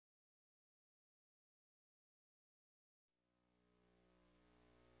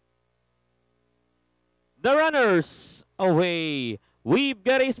The runners away. We've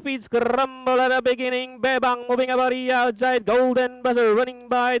got a speed scramble at the beginning. Bebang moving about the outside. Golden Buzzer running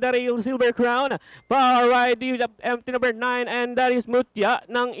by the rail. Silver Crown. Far right, empty number 9. And that is Mutya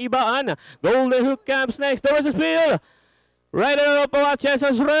ng Ibaan. Golden Hook comes next. There was a spill. Rider Opawa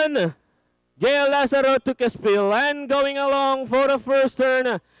Chesa's run. JL Lazaro took a spill. And going along for the first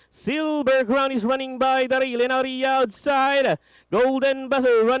turn. Silver Crown is running by the rail and out the outside. Golden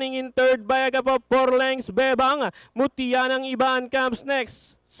Buzzer running in third by a gap of 4 lengths. Bebang. Mutya ng Iban comes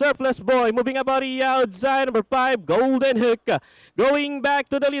next. Surplus Boy moving about the outside. Number 5, Golden Hook. Going back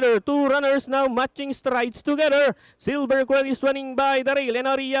to the leader. 2 runners now matching strides together. Silver Crown is running by the rail and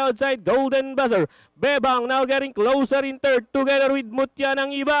out the outside. Golden Buzzer. Bebang now getting closer in third together with Mutya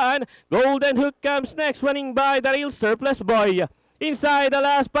ng Iban. Golden Hook comes next running by the rail. Surplus Boy. Inside the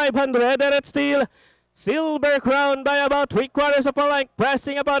last 500, Red Steel. Silver Crown by about 3/4 of a length,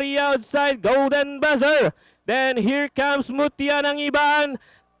 pressing about the outside. Golden Buzzer. Then here comes Mutya ng Iban.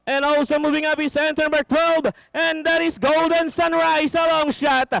 And also moving up is center number 12. And that is Golden Sunrise, a long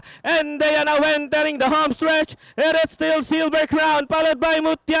shot. And they are now entering the home stretch. And it's still Silver Crown, followed by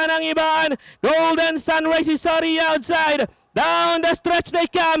Mutya ng Iban. Golden Sunrise is on the outside. Down the stretch they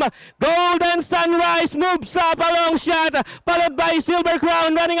come. Golden Sunrise moves up a long shot, followed by Silver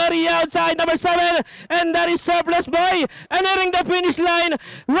Crown running on the outside, number 7. And that is Surplus Boy. And nearing the finish line,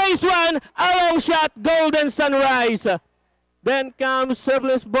 race 1, a long shot, Golden Sunrise. Then comes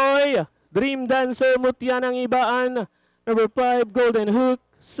Surplus Boy, Dream Dancer, Mutya ng Ibaan, number 5, Golden Hook,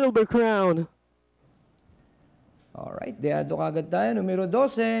 Silver Crown. Alright, deado kagad tayo. Numero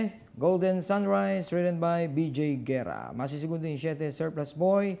 12, Golden Sunrise, ridden by BJ Guerra. Masisigundo yung 7, Surplus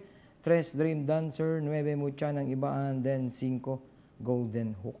Boy, 3, Dream Dancer, 9, Mutya ng Ibaan, then 5,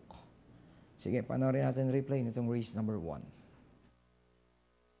 Golden Hook. Sige, panoorin natin replay nitong race number 1.